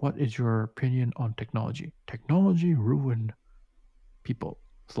 what is your opinion on technology? Technology ruined people's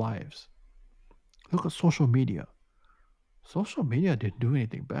lives. Look at social media. Social media didn't do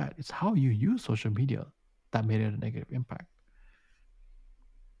anything bad. It's how you use social media that made it a negative impact.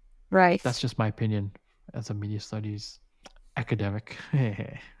 That's Right. just my opinion as a media studies academic.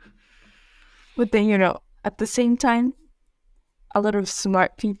 But then, at the same time, a lot of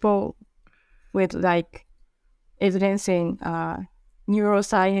smart people with like evidence in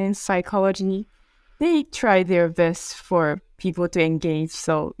neuroscience, psychology, they try their best for people to engage.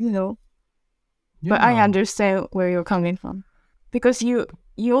 So, but I Yeah. understand where you're coming from because you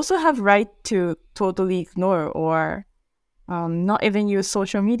also have right to totally ignore or not even use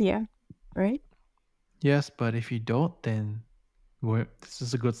social media, right? Yes, but if you don't, then this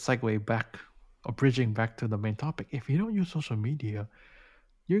is a good segue back or bridging back to the main topic. If you don't use social media,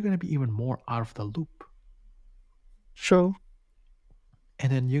 you're going to be even more out of the loop. True.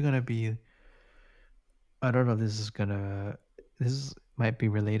 And then you're going to be, I don't know if this might be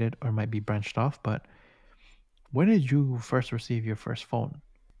related or might be branched off, but when did you first receive your first phone?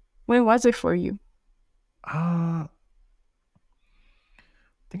 When was it for you? I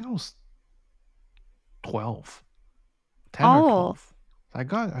think I was 12, 10 or Oh, 12. Or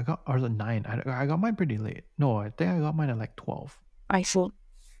was it 9? I got mine pretty late. No, I think I got mine at like 12. I see.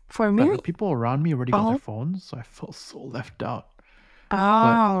 For But me, the people around me already got their oh, phones, so I felt so left out.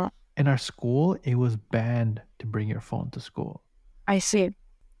 But oh, in our school, it was banned to bring your phone to school. I see.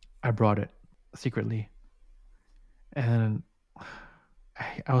 I brought it secretly. And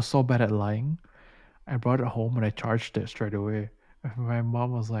I was so bad at lying. I brought it home and I charged it straight away. And my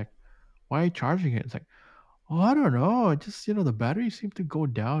mom was like, "Why are you charging it?" It's like, "Oh, I don't know. It just, the battery seemed to go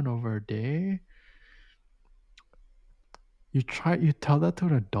down over a day." You tell that to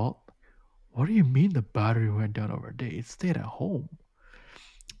an adult. What do you mean the battery went down over a day? It stayed at home.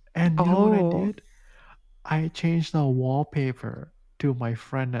 And you know what I Oh, did? I changed the wallpaper to my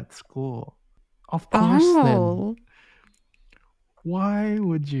friend at school. Of course, then. oh. Why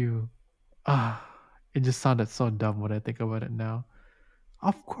would you? Ah, it just sounded so dumb when I think about it now.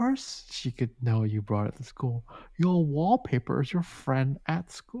 Of course, she could know you brought it to school. Your wallpaper is your friend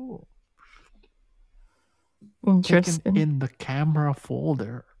at school, taken Interesting. in the camera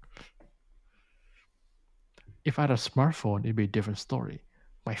folder. If I had a smartphone, it'd be a different story.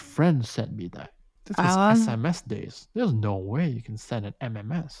 My friend sent me that. This is Um, SMS days. There's no way you can send an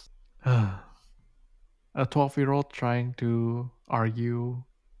MMS. A 12-year-old trying to argue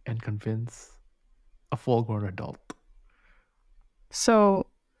and convince a full grown adult. so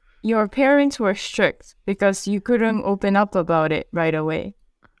your parents were strict because you couldn't open up about it right away.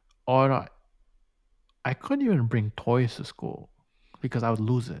 Or not, I couldn't even bring toys to school because I would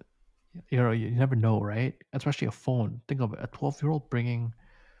lose it. You know, you never know, right? Especially a phone. Think of it, a 12-year-old bringing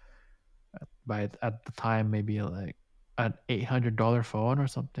by at the time maybe like an $800 phone or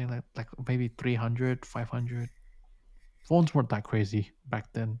something like maybe 300, 500. Phones weren't that crazy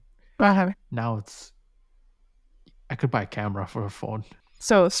back then. Uh-huh. Now it's I could buy a camera for a phone.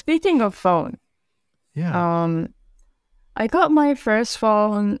 So speaking of phone, Yeah, um, I got my first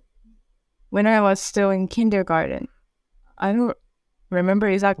phone when I was still in kindergarten. I don't remember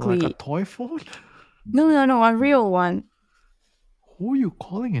like a exactly. toy phone. No, no, no, a real one. Who are you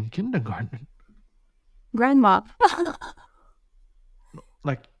calling in kindergarten? Grandma.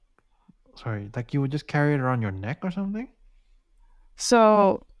 Like, sorry, like you would just carry it around your neck or something?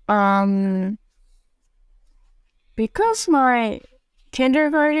 So, because my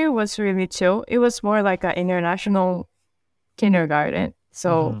kindergarten was really chill, it was more like an international kindergarten.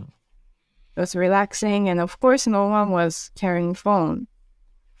 So Mm-hmm. it was relaxing, and of course, no one was carrying phone.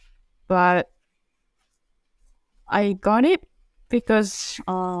 But I got it because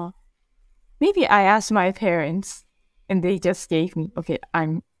maybe I asked my parents, and they just gave me. Okay,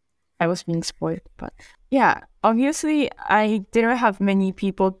 I was being spoiled, but yeah, obviously I didn't have many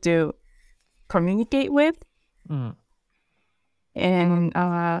people to communicate with, Mm. and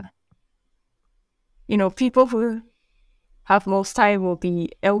people who have most time will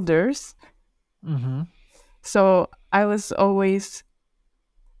be elders. Mm-hmm. So I was always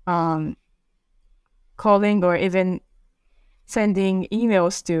um calling or even sending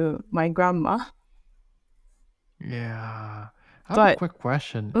emails to my grandma. Yeah. I have a But quick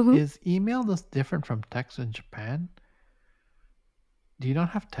question. mhm, Is email this different from text in Japan? Do you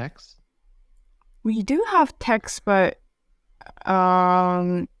not have text? we do have text, but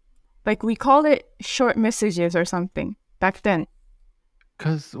um, like we call it short messages or something back then.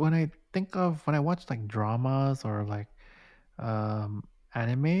 Because when I watch like dramas or like um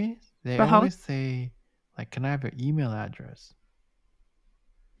anime, they Uh-huh. always say like, "Can I have your email address?"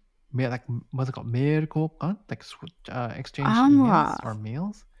 Like what's it called? Mail交換? Like exchange emails Ah, or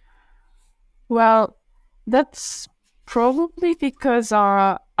mails. well, that's probably because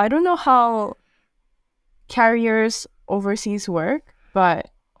I don't know how carriers overseas work, but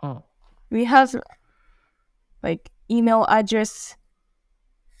Oh, we have like email address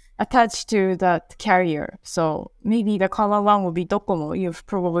attached to that carrier. So maybe the common one will be Docomo. You've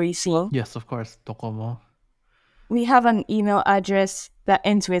probably seen. yes, of course, Docomo. We have an email address that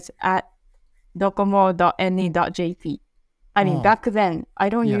ends with at docomo.ne.jp. I mean, Oh, back then, I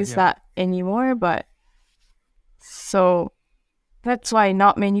don't yeah, use yeah. that anymore, but so that's why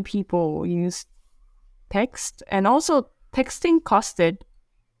not many people use text. And also, texting costed.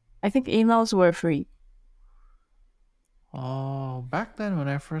 I think emails were free. Oh, back then when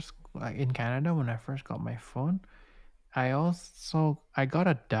I first like in Canada when I first got my phone, I got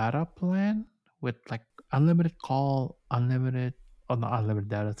a data plan with like unlimited call, unlimited not unlimited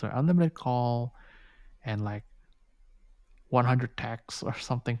data, sorry, unlimited call and like 100 texts or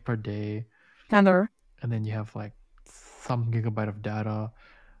something per day, Hello. and then you have like some gigabyte of data.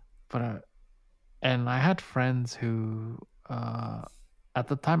 But and I had friends who at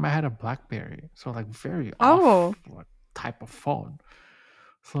the time I had a BlackBerry, so like very Oh, off like, type of phone.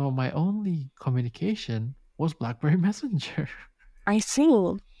 So my only communication was BlackBerry Messenger. I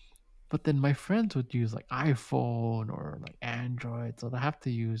see. But then my friends would use like iPhone or like Android, so they have to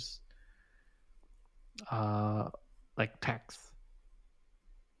use uh like text.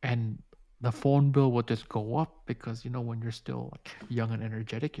 And the phone bill would just go up because when you're still like young and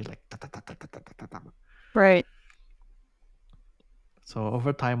energetic, you're like "Ta, ta, ta, ta, ta, ta, ta, ta, ta." Right. So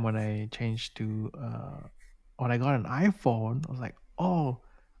over time when I got an iPhone, I was like, oh,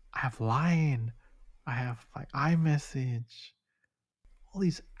 I have Line, I have like iMessage, all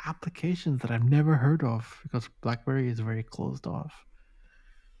these applications that I've never heard of because BlackBerry is very closed off.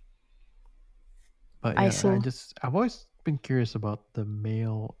 But I yeah, see. I've always been curious about the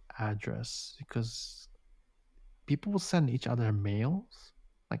mail address because people will send each other mails,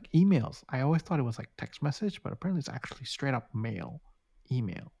 like emails. I always thought it was like text message, but apparently it's actually straight up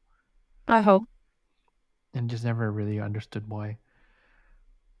email, I hope. and just never really understood why.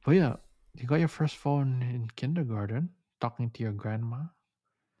 But yeah, you got your first phone in kindergarten, talking to your grandma.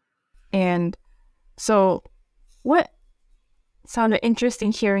 And so, what sounded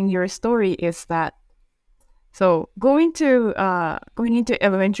interesting hearing your story is that going into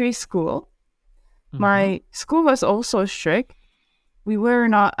elementary school, Mm-hmm. my school was also strict. We were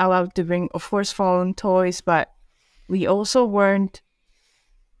not allowed to bring, of course, phone toys, but we also weren't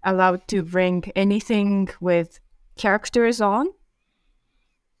allowed to bring anything with characters on,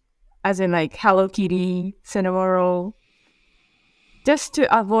 as in like Hello Kitty, Cinnamoroll, just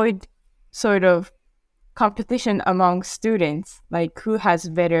to avoid sort of competition among students, like who has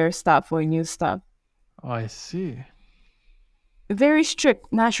better stuff or new stuff. I see. Very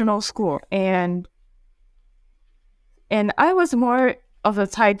strict national school, and I was more of the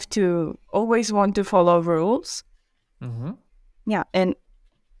type to always want to follow rules. Mm-hmm. Yeah, and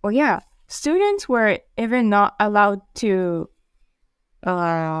well, yeah, students were even not allowed to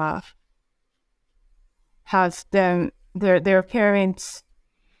uh have their parents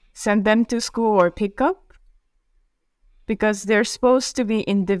send them to school or pick up, because they're supposed to be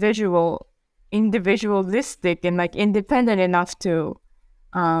individualistic and like independent enough to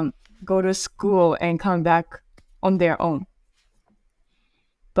um go to school and come back on their own.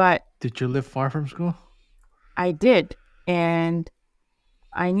 But Did you live far from school? I did, and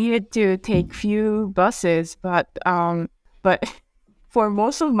I needed to take few buses, but for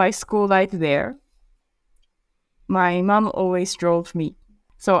most of my school life there, my mom always drove me.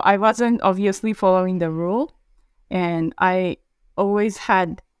 So I wasn't obviously following the rule, and I always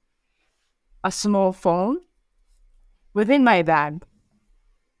had a small phone within my bag.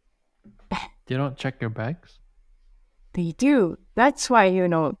 You don't check your bags? They do. That's why,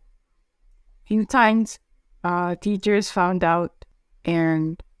 few times teachers found out,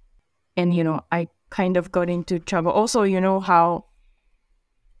 and I kind of got into trouble. Also, you know how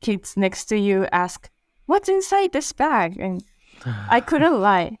kids next to you ask, "What's inside this bag?" And I couldn't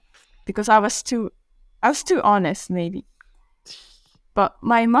lie because I was too honest maybe. But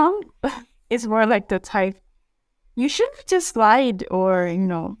my mom is more like the type, you should have just lied or,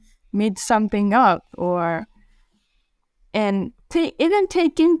 made something up, or and even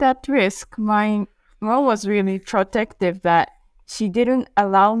taking that risk, my mom was really protective that she didn't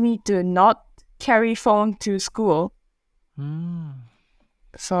allow me to not carry phone to school. Mm.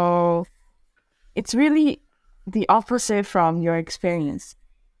 So it's really the opposite from your experience.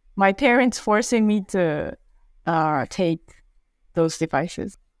 My parents forcing me to take those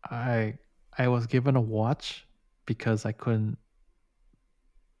devices. I I was given a watch because I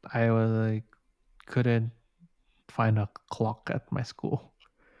was like couldn't find a clock at my school.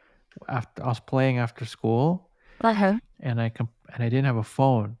 After I was playing after school, Uh-huh. and I didn't have a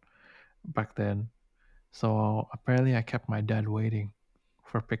phone back then. So apparently I kept my dad waiting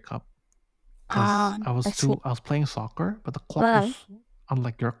for pickup because I see. I was playing soccer, but the clock Well, was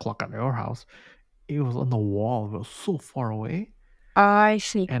unlike your clock at your house. It was on the wall. It was so far away, I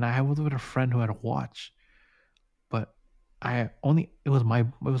see. and I was with a friend who had a watch, but it was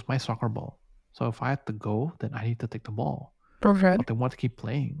my soccer ball. So if I had to go, then I need to take the ball. Okay. But they want to keep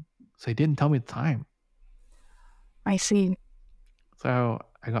playing, so they didn't tell me the time. I see. So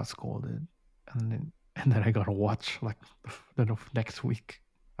I got scolded, and then I got a watch like the next week.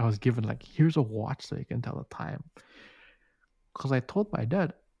 I was given like, here's a watch so you can tell the time. Because I told my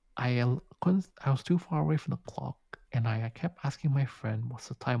dad couldn't. I was too far away from the clock, and I kept asking my friend, "What's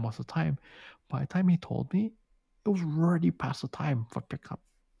the time? What's the time?" By the time he told me, it was already past the time for pickup.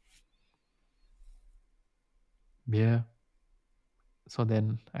 Yeah. So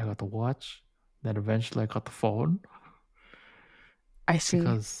then I got the watch. Then eventually I got the phone I see.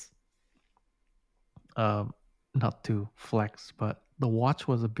 because um, not to flex, but the watch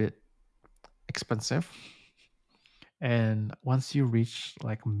was a bit expensive. And once you reach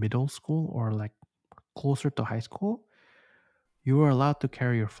like middle school or like closer to high school, you were allowed to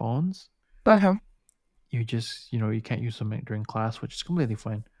carry your phones. Uh-huh. You just, you can't use them during class, which is completely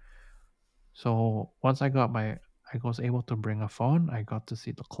fine. So once I was able to bring a phone. I got to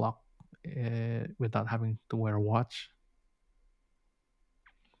see the clock without having to wear a watch.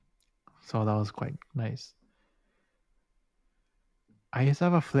 So that was quite nice. I used to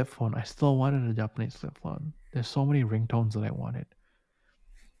have a flip phone. I still wanted a Japanese flip phone. There's so many ringtones that I wanted.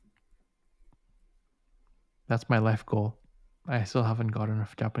 That's my life goal. I still haven't gotten a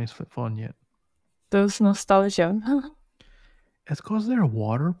Japanese flip phone yet. Those nostalgia. It's because they're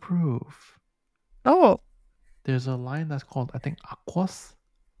waterproof. Oh. There's a line that's called, I think, Aquas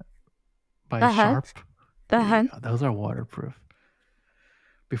by Uh-huh. Sharp. Uh-huh. Yeah, those are waterproof.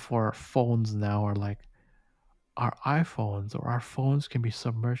 Before phones now are like our iPhones, or our phones can be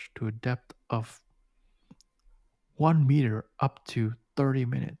submerged to a depth of 1 meter up to 30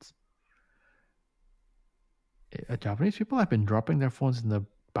 minutes. Japanese people have been dropping their phones in the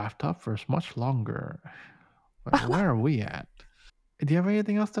bathtub for much longer. But where are we at? Do you have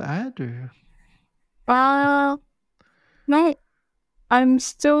anything else to add? Or? Well, no, I'm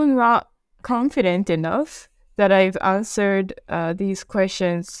still not confident enough that I've answered these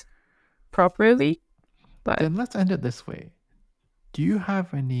questions properly. But Then let's end it this way. Do you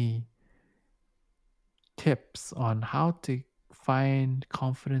have any tips on how to find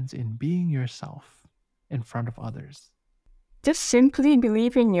confidence in being yourself in front of others? just simply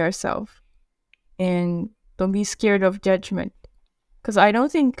believe in yourself and don't be scared of judgment. Because I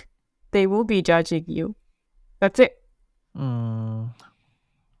don't think they will be judging you. That's it. Mm,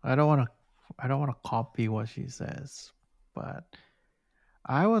 I don't want to. I don't want to copy what she says, but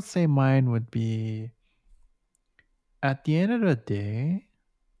I would say mine would be at the end of the day,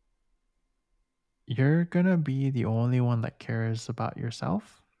 you're gonna be the only one that cares about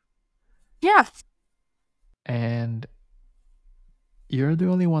yourself, Yeah. and you're the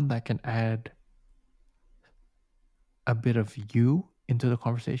only one that can add a bit of you into the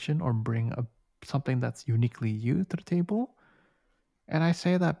conversation or bring something that's uniquely you to the table. And I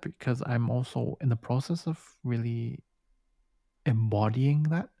say that because I'm also in the process of really embodying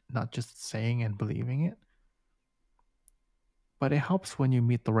that, not just saying and believing it. But it helps when you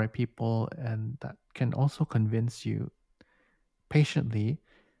meet the right people, and that can also convince you patiently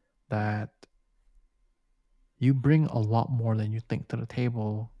that you bring a lot more than you think to the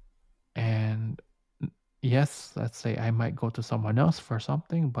table. And yes, let's say I might go to someone else for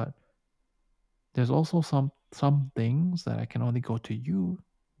something, but there's also some things that I can only go to you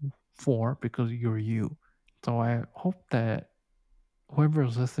for because you're you. So I hope that whoever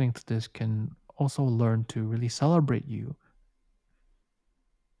is listening to this can also learn to really celebrate you,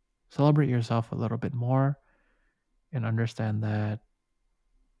 celebrate yourself a little bit more, and understand that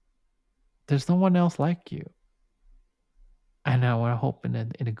there's no one else like you. And I hope in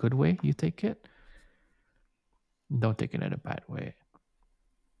a good way you take it. Don't take it in a bad way.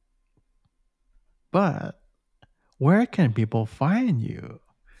 But where can people find you?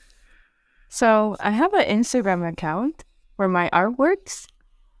 So I have an Instagram account for my artworks.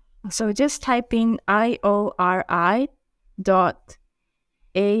 So just type in IORI dot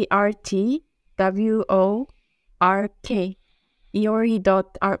ARTWORK, Iori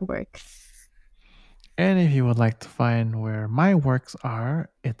dot artwork. And if you would like to find where my works are,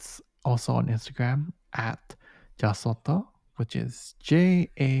 it's also on Instagram at Jasoto, which is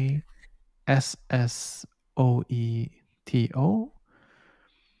JASSOETO.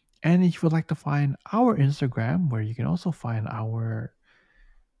 And if you would like to find our Instagram, where you can also find our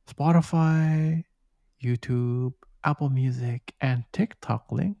Spotify, YouTube, Apple Music, and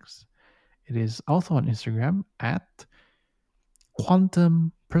TikTok links, it is also on Instagram at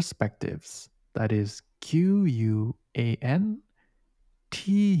Quantum Perspectives. That is QUANTUMPERSPECTIVES.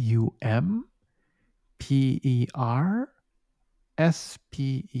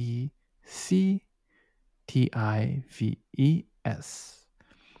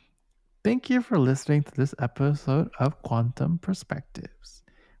 Thank you for listening to this episode of Quantum Perspectives.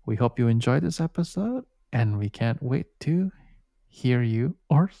 We hope you enjoyed this episode, and we can't wait to hear you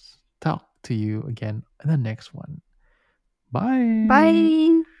or talk to you again in the next one. Bye.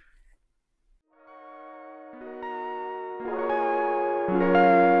 Bye.